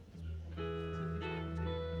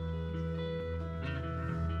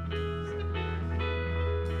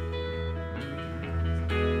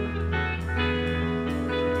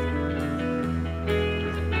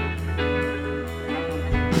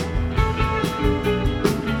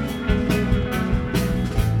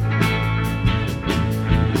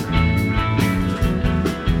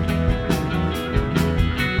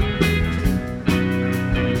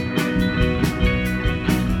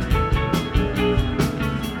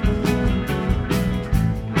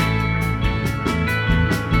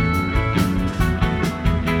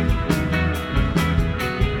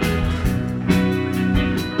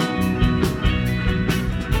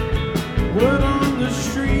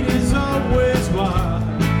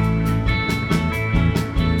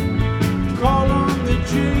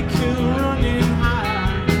Jake Hill running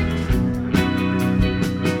high.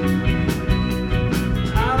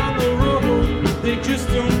 Out on the road, they just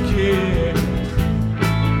don't care.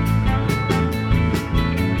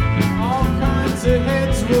 All kinds of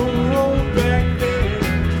heads will roll back there.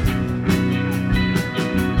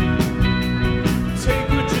 Take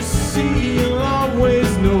what you see, you'll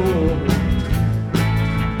always know.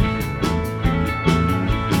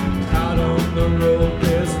 Out on the road,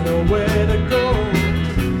 there's nowhere to go.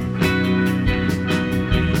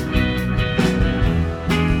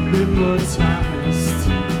 Hypnotized,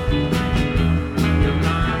 your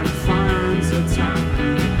mind finds a time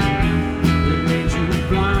that made you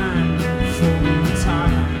blind for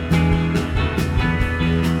time.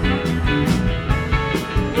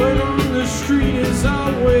 Word on the street is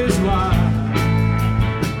always wide.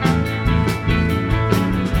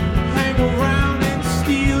 Hang around and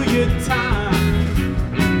steal your time.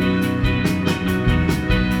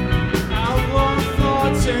 Outlaw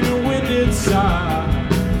thoughts and a winded sigh.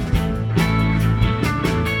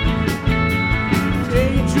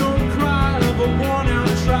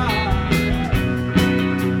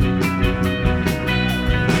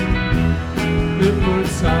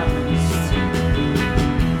 Hypnotized,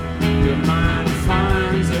 your mind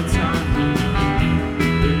finds a time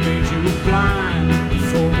that made you blind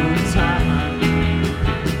for time.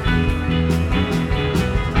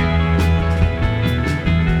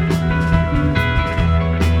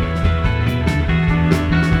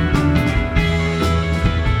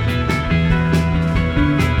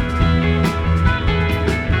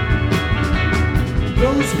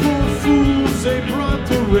 Those poor fools, they brought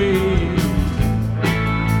the rain.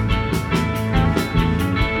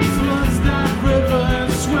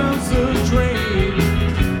 The drain,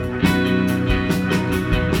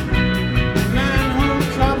 manhole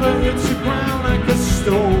cover hits the ground like a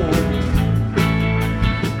stone.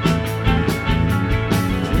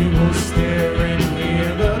 We will stare and hear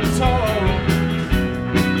the talk.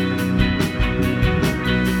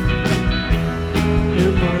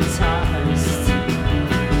 Hypnotized,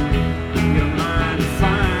 your mind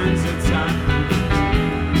finds a time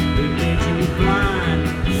that made you blind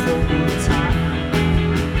for time.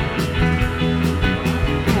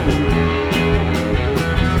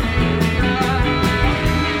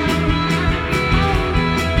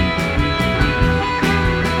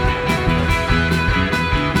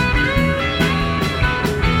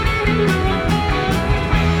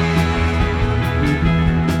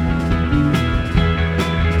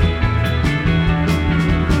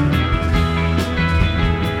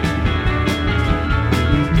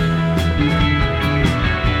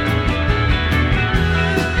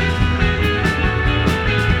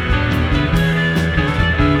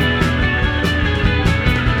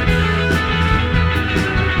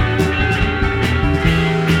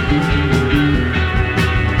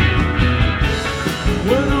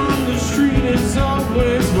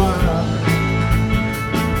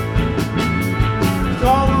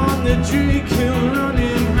 Jake Hill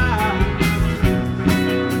running high.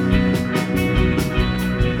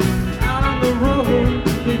 Out on the road,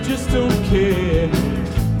 they just don't care.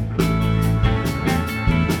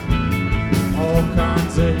 All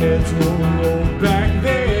kinds of heads will